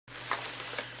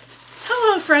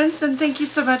friends, and thank you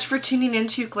so much for tuning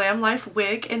into Glam Life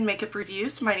Wig and Makeup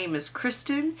Reviews. My name is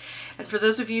Kristen, and for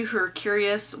those of you who are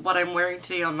curious what I'm wearing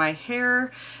today on my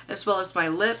hair as well as my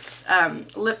lips,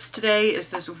 lips today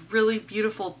is this really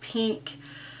beautiful pink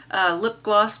lip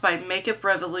gloss by Makeup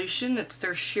Revolution. It's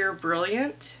their Sheer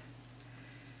Brilliant,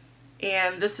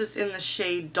 and this is in the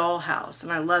shade Dollhouse,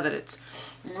 and I love it. It's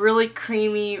really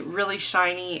creamy, really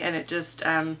shiny, and it just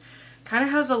kind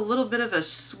of has a little bit of a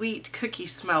sweet cookie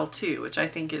smell too, which I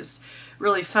think is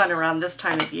really fun around this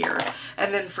time of year.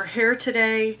 And then for hair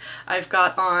today, I've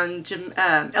got on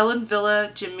Ellen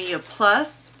Villa Jamia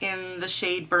Plus in the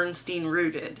shade Bernstein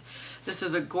Rooted. This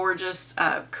is a gorgeous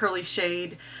curly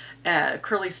shade,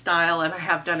 curly style, and I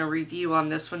have done a review on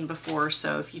this one before,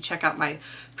 so if you check out my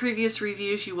previous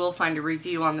reviews, you will find a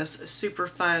review on this super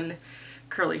fun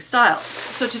curly style.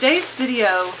 So today's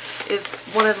video is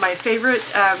one of my favorite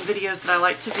videos that I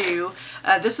like to do.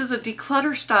 This is a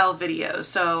declutter style video.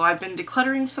 So I've been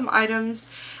decluttering some items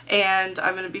and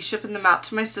I'm going to be shipping them out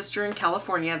to my sister in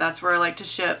California. That's where I like to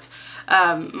ship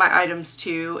my items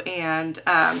to, and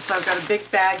so I've got a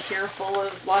big bag here full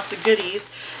of lots of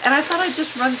goodies, and I thought I'd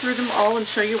just run through them all and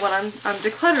show you what I'm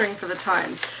decluttering for the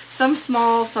time. Some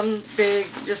small, some big,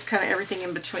 just kind of everything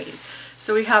in between.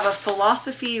 So we have a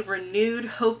Philosophy Renewed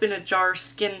Hope in a Jar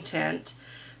Skin Tint.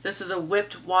 This is a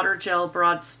whipped water gel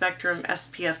broad spectrum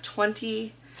SPF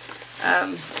 20.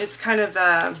 It's kind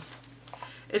of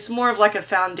it's more of like a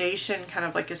foundation, kind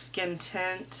of like a skin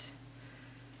tint.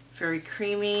 Very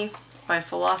creamy by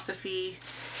Philosophy.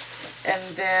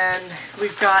 And then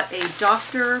we've got a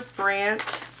Dr.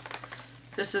 Brandt.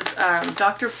 This is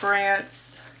Dr.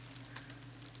 Brandt's,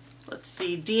 let's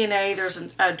see, DNA. There's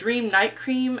a Dream Night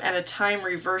Cream and a Time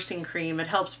Reversing Cream. It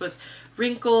helps with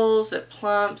wrinkles, it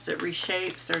plumps, it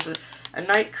reshapes. There's a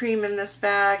night cream in this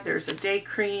bag. There's a day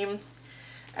cream.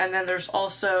 And then there's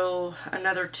also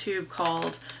another tube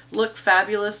called Look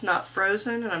Fabulous Not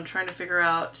Frozen. And I'm trying to figure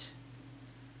out,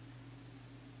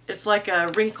 it's like a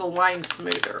wrinkle line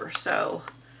smoother. So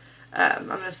I'm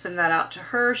going to send that out to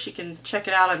her. She can check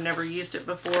it out. I've never used it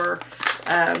before.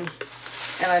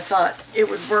 And I thought it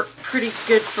would work pretty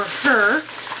good for her.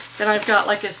 Then I've got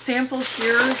like a sample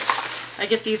here. I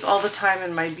get these all the time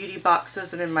in my beauty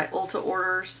boxes and in my Ulta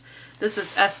orders. This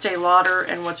is Estee Lauder,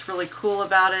 and what's really cool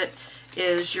about it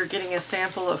is you're getting a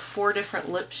sample of 4 different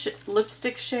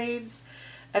lipstick shades,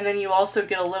 and then you also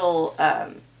get a little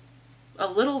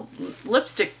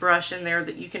lipstick brush in there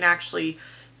that you can actually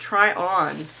try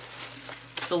on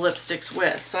the lipsticks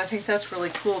with. So I think that's really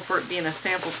cool for it being a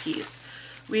sample piece.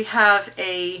 We have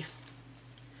a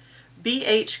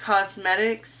BH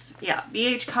Cosmetics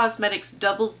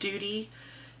Double Duty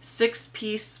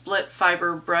 6-piece split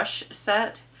fiber brush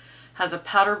set. Has a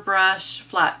powder brush,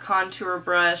 flat contour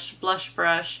brush, blush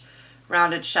brush,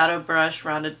 rounded shadow brush,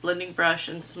 rounded blending brush,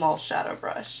 and small shadow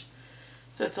brush.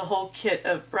 So it's a whole kit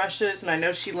of brushes, and I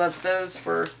know she loves those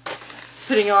for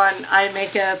putting on eye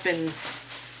makeup and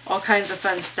all kinds of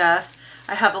fun stuff.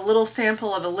 I have a little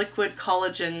sample of a liquid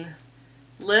collagen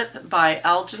lip by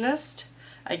Algenist.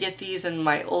 I get these in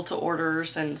my Ulta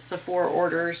orders and Sephora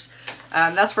orders.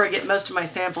 That's where I get most of my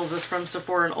samples, is from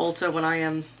Sephora and Ulta when I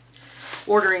am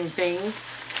ordering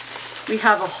things. We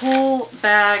have a whole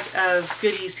bag of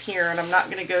goodies here, and I'm not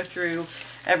going to go through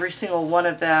every single one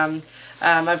of them.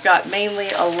 I've got mainly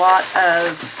a lot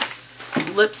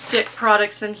of lipstick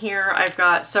products in here. I've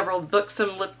got several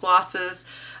Buxom lip glosses.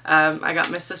 I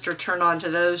got my sister turned on to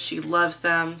those. She loves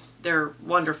them. They're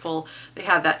wonderful. They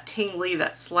have that tingly,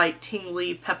 that slight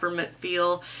tingly peppermint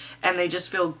feel, and they just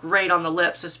feel great on the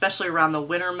lips, especially around the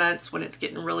winter months when it's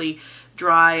getting really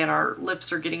dry and our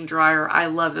lips are getting drier. I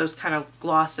love those kind of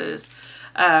glosses.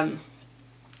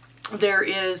 There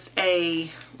is a,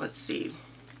 let's see,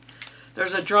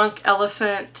 there's a Drunk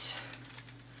Elephant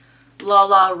La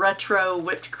La Retro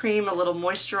Whipped Cream, a little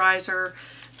moisturizer.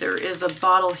 There is a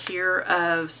bottle here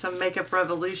of some Makeup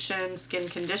Revolution Skin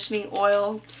Conditioning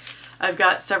Oil. I've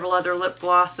got several other lip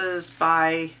glosses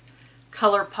by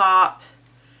ColourPop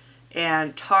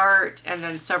and Tarte, and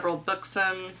then several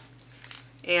Buxom,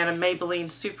 and a Maybelline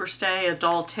Superstay, a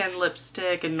Doll 10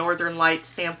 lipstick, a Northern Lights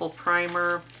sample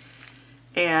primer,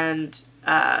 and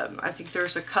I think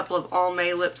there's a couple of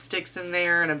Almay lipsticks in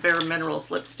there, and a Bare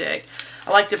Minerals lipstick.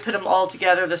 I like to put them all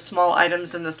together, the small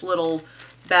items, in this little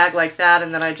bag like that,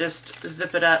 and then I just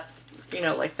zip it up, you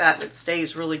know, like that, and it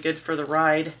stays really good for the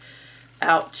ride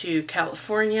out to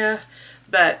California.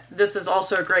 But this is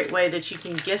also a great way that you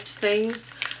can gift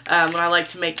things. When I like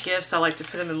to make gifts, I like to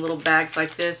put them in little bags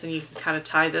like this, and you can kind of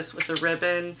tie this with a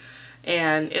ribbon,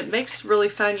 and it makes really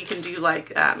fun. You can do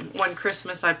like one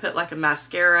Christmas I put like a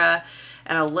mascara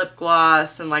and a lip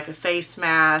gloss and like a face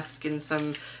mask and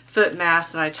some foot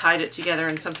masks, and I tied it together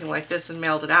in something like this and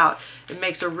mailed it out. It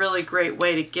makes a really great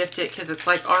way to gift it because it's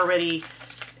like already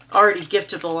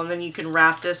giftable, and then you can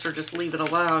wrap this or just leave it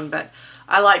alone. But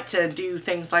I like to do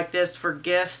things like this for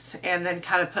gifts and then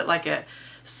kind of put like a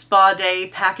spa day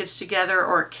package together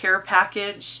or a care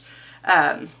package.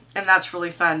 And that's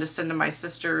really fun to send to my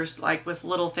sisters, like with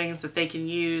little things that they can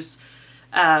use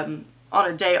on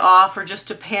a day off or just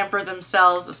to pamper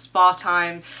themselves, a spa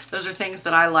time. Those are things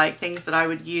that I like, things that I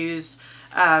would use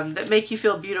that make you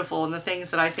feel beautiful. And the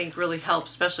things that I think really help,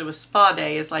 especially with spa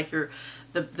day, is like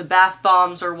the bath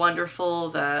bombs are wonderful,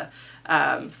 the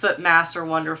foot masks are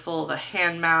wonderful, the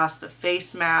hand masks, the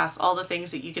face masks, all the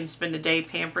things that you can spend a day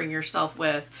pampering yourself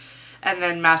with. And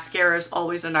then mascara is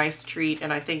always a nice treat,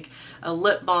 and I think a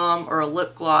lip balm or a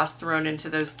lip gloss thrown into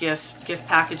those gift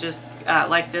packages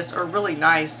like this are really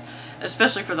nice,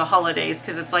 especially for the holidays,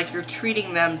 because it's like you're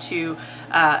treating them to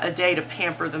a day to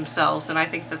pamper themselves, and I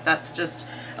think that that's just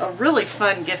a really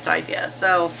fun gift idea.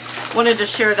 So wanted to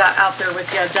share that out there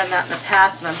with you. I've done that in the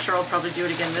past, and I'm sure I'll probably do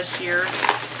it again this year.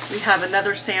 We have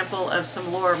another sample of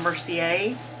some Laura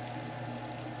Mercier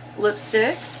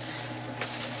lipsticks.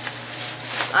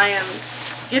 I am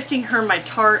gifting her my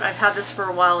Tarte. I've had this for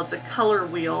a while. It's a color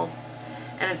wheel,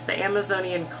 and it's the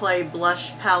Amazonian Clay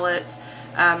blush palette.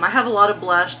 I have a lot of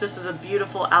blush. This is a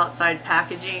beautiful outside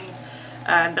packaging,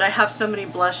 but I have so many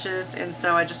blushes, and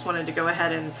so I just wanted to go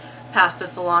ahead and pass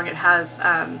this along. It has,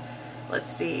 let's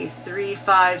see, 3,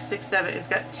 5, 6, 7. It's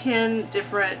got 10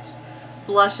 different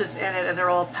blushes in it, and they're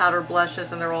all powder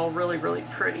blushes, and they're all really, really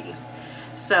pretty.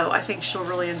 So I think she'll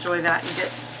really enjoy that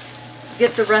and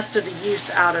get the rest of the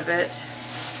use out of it.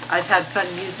 I've had fun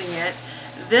using it.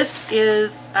 This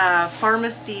is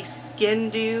Pharmacy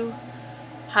Skin Dew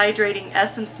Hydrating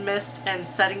Essence Mist and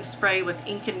Setting Spray with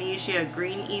Indonesia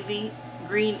Green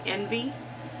Envy.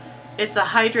 It's a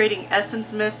hydrating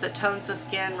essence mist that tones the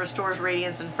skin, restores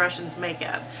radiance, and freshens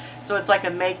makeup. So it's like a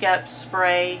makeup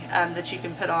spray that you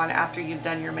can put on after you've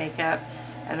done your makeup.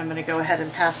 And I'm going to go ahead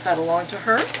and pass that along to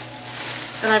her.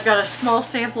 Then I've got a small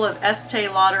sample of Estee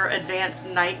Lauder Advanced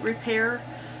Night Repair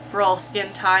for all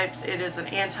skin types. It is an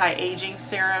anti-aging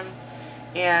serum,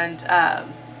 and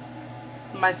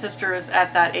my sister is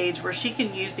at that age where she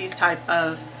can use these type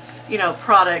of,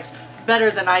 products better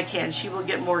than I can. She will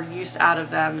get more use out of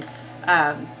them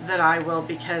than I will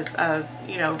because of,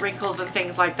 wrinkles and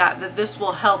things like that this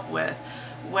will help with.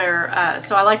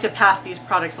 So I like to pass these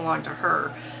products along to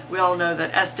her. We all know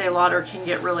that Estee Lauder can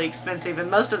get really expensive, and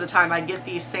most of the time I get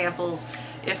these samples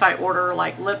if I order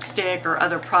like lipstick or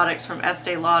other products from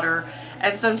Estee Lauder,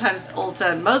 and sometimes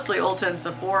Ulta, mostly Ulta and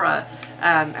Sephora.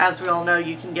 As we all know,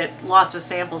 you can get lots of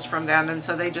samples from them, and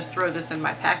so they just throw this in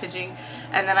my packaging,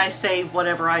 and then I save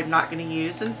whatever I'm not going to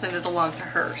use and send it along to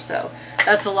her. So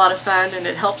that's a lot of fun, and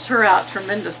it helps her out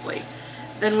tremendously.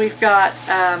 Then we've got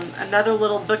another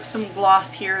little Buxom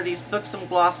gloss here. These Buxom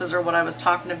glosses are what I was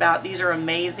talking about. These are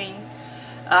amazing.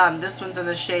 This one's in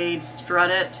the shade Strut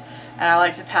It, and I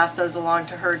like to pass those along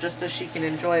to her just so she can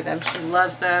enjoy them. She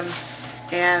loves them,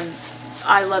 and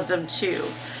I love them too.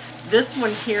 This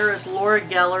one here is Laura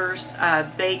Geller's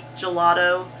Baked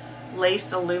Gelato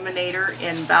Lace Illuminator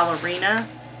in Ballerina.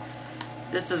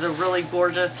 This is a really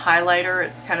gorgeous highlighter.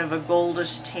 It's kind of a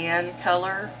goldish tan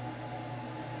color,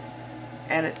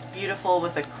 and it's beautiful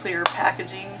with a clear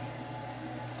packaging,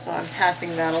 so I'm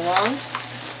passing that along.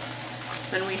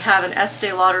 Then we have an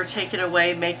Estee Lauder Take It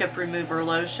Away Makeup Remover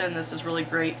Lotion. This is really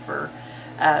great for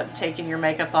taking your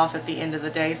makeup off at the end of the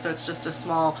day, so it's just a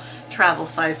small travel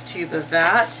size tube of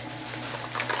that.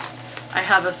 I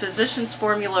have a Physicians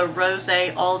Formula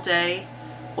Rosé All Day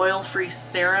Oil-Free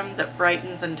Serum that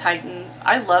brightens and tightens.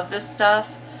 I love this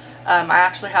stuff. I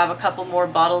actually have a couple more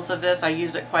bottles of this. I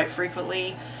use it quite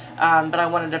frequently. But I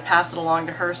wanted to pass it along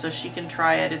to her so she can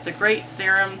try it. It's a great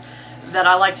serum that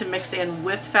I like to mix in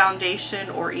with foundation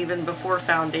or even before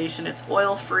foundation. It's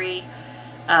oil-free,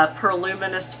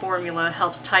 per-luminous formula,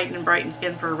 helps tighten and brighten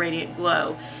skin for a radiant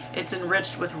glow. It's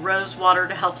enriched with rose water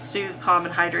to help soothe, calm,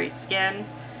 and hydrate skin.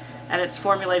 And it's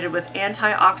formulated with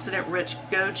antioxidant-rich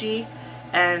goji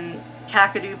and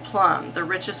kakadu plum, the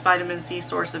richest vitamin C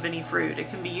source of any fruit. It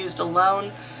can be used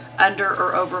alone, under,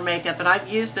 or over makeup. And I've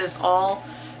used this all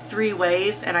 3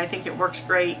 ways, and I think it works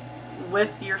great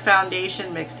with your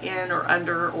foundation mixed in or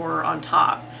under or on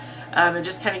top. It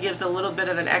just kind of gives a little bit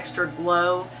of an extra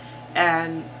glow,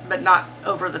 but not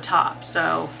over the top.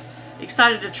 So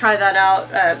excited to try that out,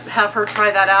 have her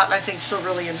try that out, and I think she'll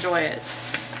really enjoy it.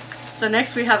 So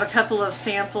next we have a couple of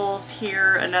samples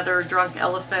here, another Drunk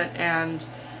Elephant and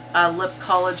lip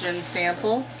collagen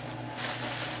sample.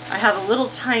 I have a little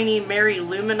tiny Mary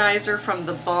Luminizer from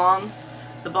The Balm.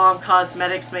 The Balm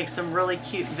Cosmetics makes some really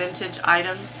cute vintage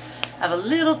items. I have a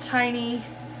little tiny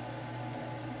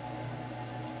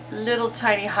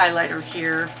highlighter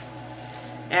here,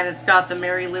 and it's got the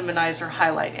Mary Luminizer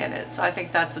highlight in it. So I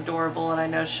think that's adorable, and I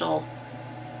know she'll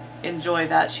enjoy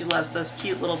that. She loves those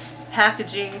cute little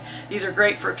packaging. These are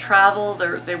great for travel.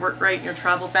 They work great in your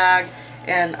travel bag,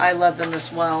 and I love them as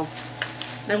well.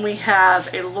 Then we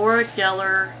have a Laura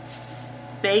Geller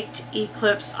Baked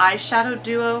Eclipse Eyeshadow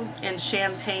Duo in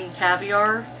Champagne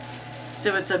Caviar.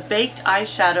 So it's a baked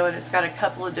eyeshadow, and it's got a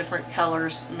couple of different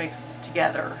colors mixed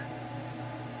together.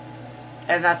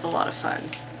 And that's a lot of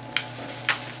fun.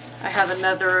 I have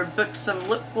another Buxom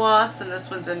lip gloss, and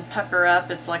this one's in Pucker Up.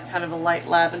 It's like kind of a light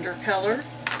lavender color.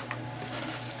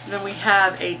 And then we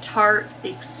have a Tarte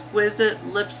Exquisite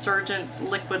Lip Surgence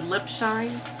Liquid Lip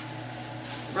Shine.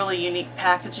 Really unique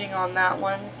packaging on that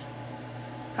one.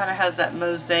 Kind of has that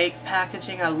mosaic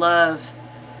packaging. I love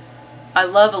a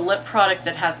lip product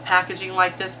that has packaging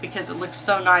like this because it looks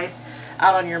so nice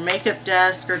out on your makeup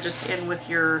desk or just in with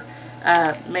your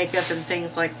makeup and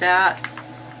things like that.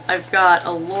 I've got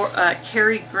a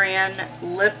Cary Grant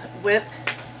Lip Whip,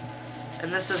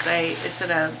 and this is it's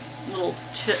in a little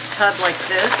tub like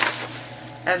this,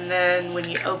 and then when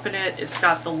you open it, it's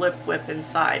got the lip whip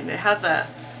inside, and it has a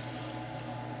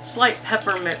slight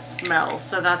peppermint smell,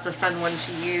 so that's a fun one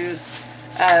to use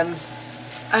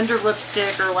under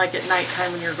lipstick or like at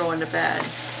nighttime when you're going to bed.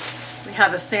 We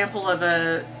have a sample of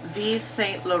a Yves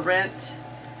Saint Laurent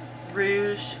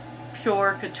Rouge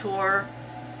Pure Couture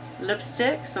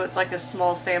lipstick, so it's like a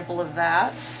small sample of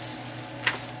that.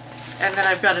 And then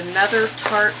I've got another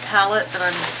Tarte palette that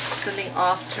I'm sending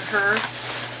off to her.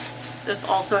 This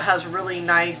also has really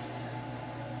nice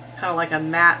kind of like a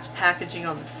matte packaging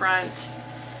on the front,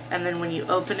 and then when you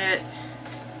open it,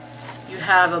 you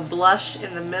have a blush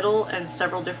in the middle and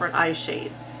several different eye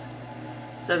shades.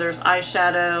 So there's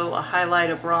eyeshadow, a highlight,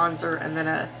 a bronzer, and then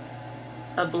a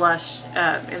blush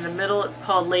in the middle. It's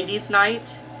called Ladies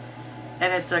Night,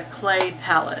 and it's a clay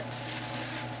palette.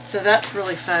 So that's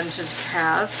really fun to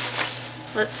have.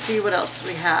 Let's see what else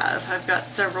we have. I've got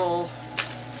several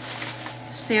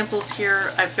samples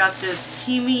here. I've got this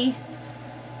Teamy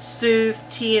Soothe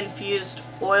Tea Infused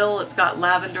Oil. It's got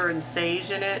lavender and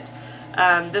sage in it.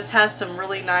 This has some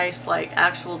really nice like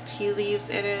actual tea leaves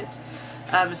in it.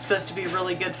 It's supposed to be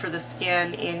really good for the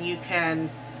skin, and you can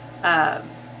I'm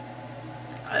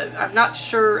not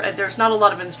sure, there's not a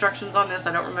lot of instructions on this.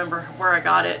 I don't remember where I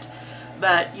got it,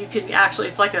 but you can actually,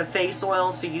 it's like a face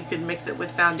oil, so you can mix it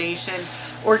with foundation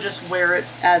or just wear it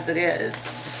as it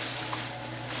is.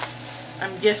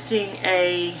 I'm gifting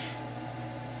a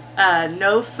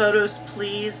No Photos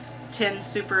Please 10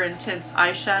 Super Intense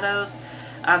Eyeshadows.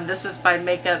 This is by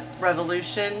Makeup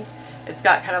Revolution. It's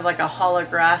got kind of like a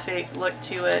holographic look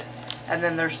to it, and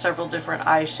then there's several different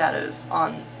eyeshadows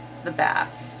on the back.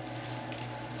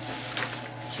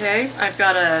 Okay, I've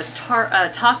got a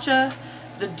Tatcha,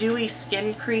 the Dewy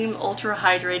Skin Cream, Ultra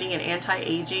Hydrating and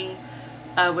Anti-Aging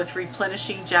with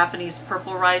Replenishing Japanese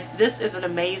Purple Rice. This is an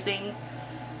amazing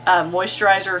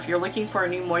moisturizer. If you're looking for a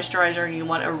new moisturizer and you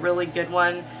want a really good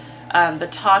one, the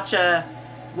Tatcha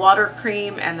Water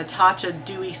Cream and the Tatcha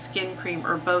Dewy Skin Cream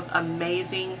are both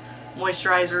amazing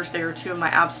moisturizers. They are two of my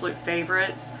absolute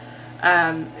favorites.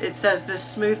 It says this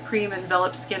smooth cream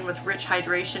envelops skin with rich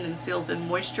hydration and seals in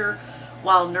moisture,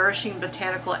 while nourishing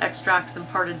botanical extracts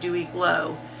impart a dewy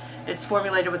glow. It's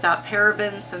formulated without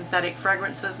parabens, synthetic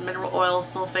fragrances, mineral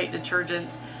oils, sulfate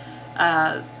detergents,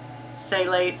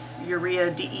 phthalates,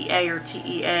 urea, DEA or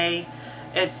TEA.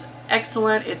 It's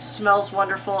excellent. It smells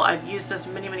wonderful. I've used this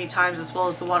many, many times, as well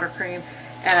as the water cream,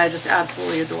 and I just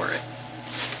absolutely adore it.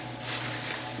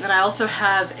 And then I also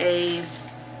have a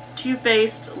Too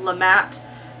Faced La Matte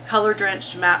Color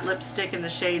Drenched Matte Lipstick in the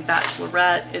shade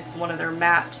Bachelorette. It's one of their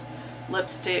matte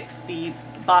lipsticks. The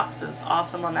box is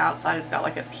awesome on the outside. It's got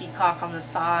like a peacock on the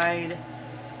side.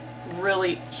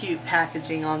 Really cute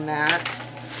packaging on that.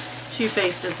 Too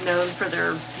Faced is known for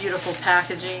their beautiful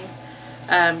packaging.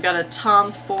 Got a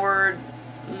Tom Ford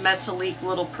Metallique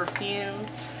little perfume.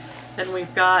 Then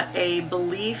we've got a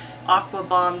Belief Aqua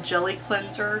Bomb Jelly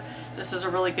Cleanser. This is a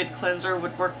really good cleanser.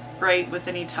 Would work great with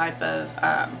any type of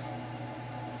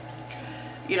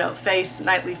you know,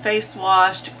 nightly face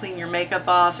wash to clean your makeup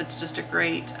off. It's just a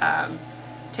great,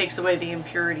 takes away the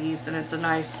impurities, and it's a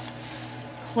nice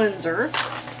cleanser.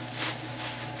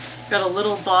 Got a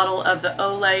little bottle of the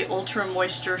Olay Ultra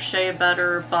Moisture Shea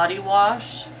Butter Body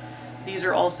Wash. These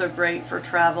are also great for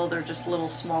travel. They're just little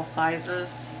small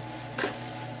sizes.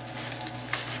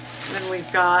 Then we've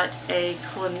got a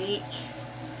Clinique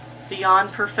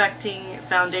Beyond Perfecting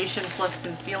Foundation Plus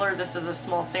Concealer. This is a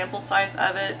small sample size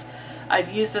of it.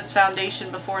 I've used this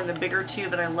foundation before in the bigger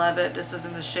tube and I love it. This is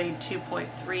in the shade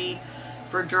 2.3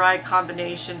 for dry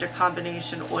combination to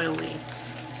combination oily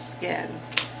skin.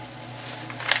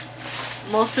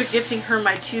 I'm also gifting her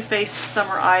my Too Faced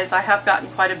Summer Eyes. I have gotten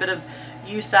quite a bit of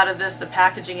use out of this. The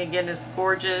packaging again is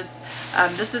gorgeous.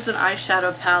 This is an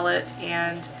eyeshadow palette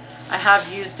and I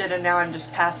have used it and now I'm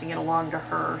just passing it along to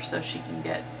her so she can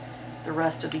get the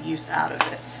rest of the use out of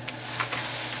it.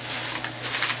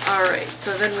 Alright,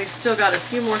 so then we've still got a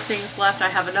few more things left. I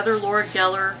have another Laura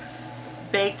Geller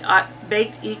Baked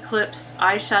Eclipse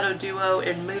Eyeshadow Duo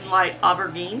in Moonlight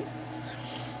Aubergine.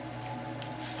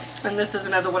 And this is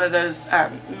another one of those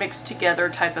mixed together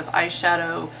type of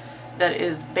eyeshadow that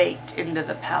is baked into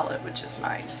the palette, which is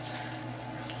nice.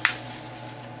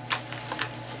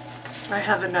 I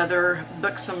have another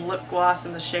Buxom lip gloss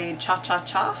in the shade Cha Cha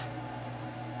Cha.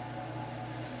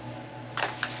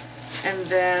 And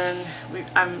then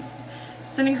I'm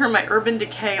sending her my Urban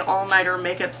Decay All Nighter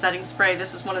Makeup Setting Spray.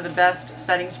 This is one of the best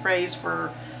setting sprays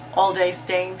for all day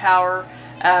staying power.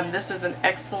 This is an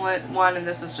excellent one, and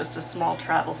this is just a small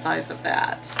travel size of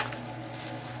that.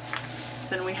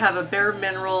 Then we have a Bare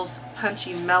Minerals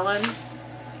Punchy Melon.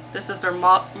 This is their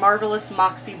Marvelous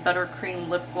Moxie Buttercream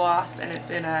Lip Gloss, and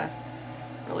it's in a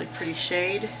really pretty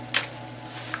shade.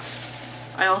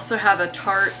 I also have a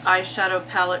Tarte eyeshadow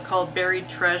palette called Buried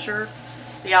Treasure.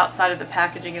 The outside of the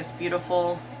packaging is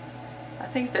beautiful. I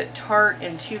think that Tarte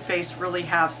and Too Faced really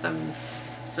have some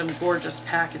gorgeous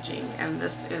packaging, and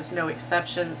this is no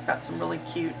exception. It's got some really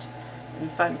cute and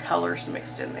fun colors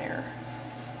mixed in there.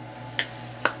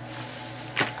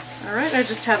 Alright, I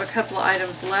just have a couple of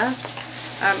items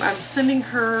left. I'm sending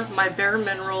her my Bare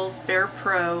Minerals Bare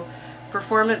Pro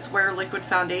Performance Wear Liquid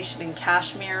Foundation in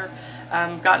Cashmere.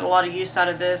 Gotten a lot of use out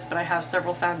of this, but I have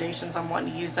several foundations I'm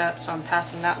wanting to use up, so I'm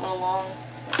passing that one along.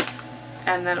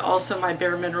 And then also my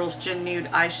Bare Minerals Gin Nude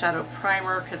Eyeshadow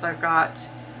Primer, because I've got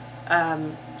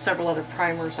several other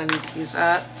primers I need to use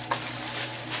up.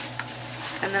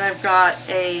 And then I've got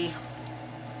a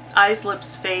Eyes,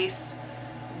 Lips, Face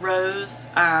Rose.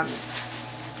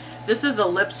 This is a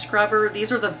lip scrubber.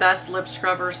 These are the best lip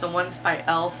scrubbers, the ones by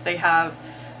e.l.f. They have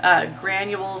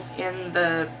granules in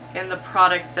the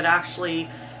product that actually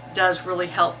does really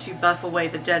help to buff away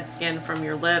the dead skin from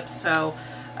your lips. So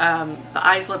the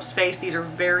Eyes, Lips, Face, these are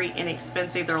very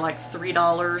inexpensive. They're like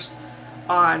 $3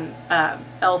 on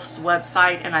e.l.f.'s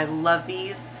website, and I love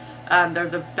these. They're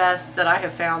the best that I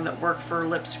have found that work for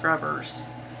lip scrubbers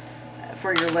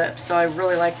for your lips, so I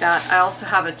really like that. I also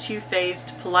have a Too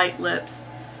Faced Polite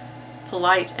Lips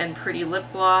Polite and Pretty Lip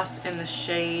Gloss in the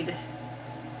shade,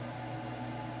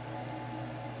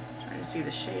 trying to see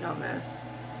the shade on this.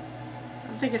 I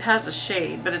don't think it has a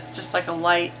shade, but it's just like a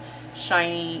light,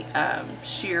 shiny,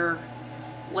 sheer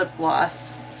lip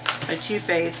gloss by Too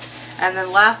Faced. And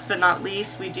then last but not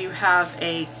least, we do have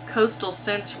a Coastal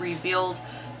Scents Revealed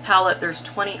palette. There's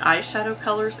 20 eyeshadow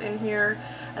colors in here.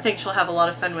 I think she'll have a lot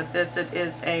of fun with this. It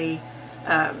is a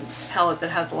palette that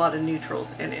has a lot of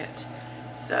neutrals in it.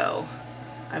 So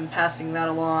I'm passing that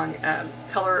along.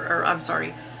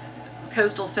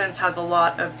 Coastal Scents has a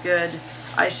lot of good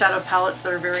eyeshadow palettes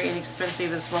that are very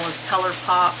inexpensive, as well as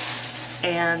ColourPop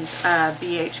and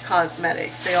BH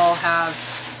Cosmetics. They all have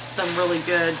some really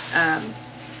good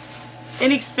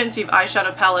inexpensive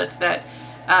eyeshadow palettes that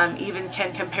even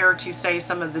can compare to, say,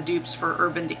 some of the dupes for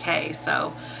Urban Decay.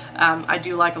 So I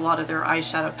do like a lot of their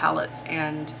eyeshadow palettes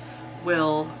and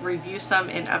will review some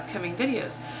in upcoming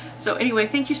videos. So anyway,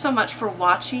 thank you so much for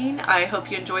watching. I hope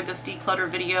you enjoyed this declutter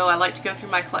video. I like to go through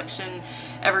my collection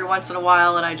every once in a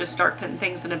while, and I just start putting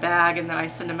things in a bag and then I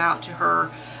send them out to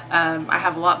her. I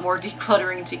have a lot more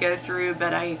decluttering to go through,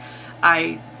 but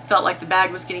I felt like the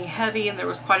bag was getting heavy and there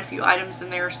was quite a few items in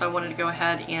there, so I wanted to go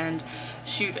ahead and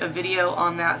shoot a video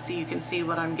on that so you can see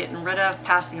what I'm getting rid of,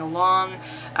 passing along.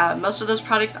 Most of those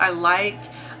products I like.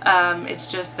 It's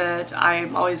just that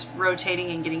I'm always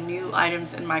rotating and getting new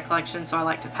items in my collection, so I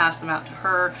like to pass them out to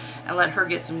her and let her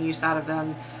get some use out of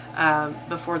them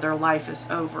before their life is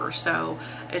over. So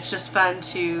it's just fun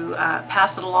to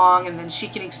pass it along, and then she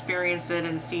can experience it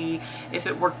and see if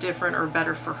it worked different or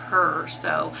better for her.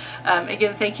 So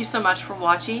again, thank you so much for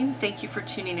watching. Thank you for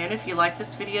tuning in. If you like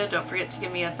this video, don't forget to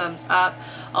give me a thumbs up.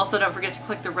 Also, don't forget to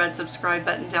click the red subscribe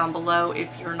button down below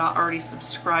if you're not already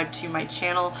subscribed to my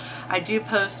channel. I do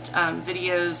post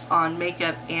videos on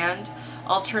makeup and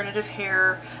alternative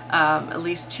hair at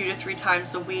least 2 to 3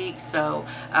 times a week, so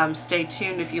stay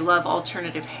tuned. If you love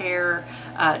alternative hair,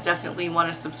 definitely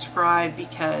want to subscribe,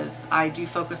 because I do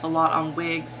focus a lot on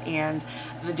wigs and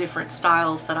the different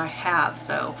styles that I have,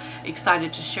 so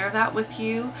excited to share that with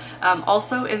you.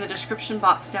 Also in the description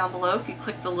box down below, if you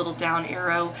click the little down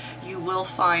arrow, you will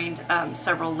find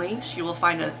several links. You will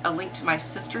find a link to my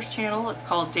sister's channel. It's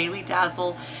called Daily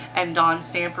Dazzle, and Dawn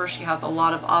Stamper. She has a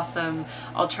lot of awesome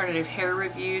alternative hair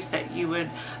reviews that you would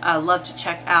love to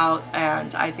check out,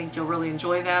 and I think you'll really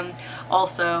enjoy them.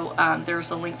 Also,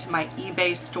 there's a link to my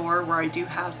eBay store where I do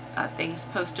have things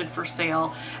posted for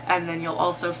sale, and then you'll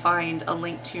also find a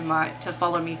link to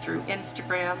follow me through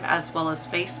Instagram as well as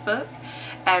Facebook,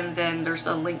 and then there's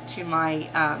a link to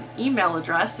my email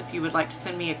address if you would like to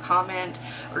send me a comment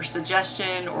or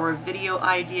suggestion or a video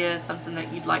idea, something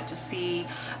that you'd like to see.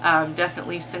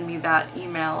 Definitely send me that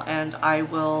email, and I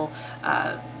will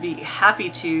be happy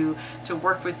to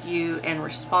work with you and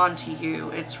respond to you.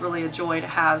 It's really a joy to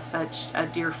have such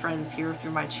dear friends here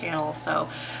through my channel. So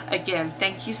again,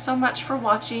 thank you so much for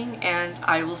watching, and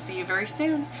I will see you very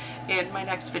soon in my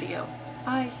next video.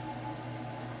 Bye.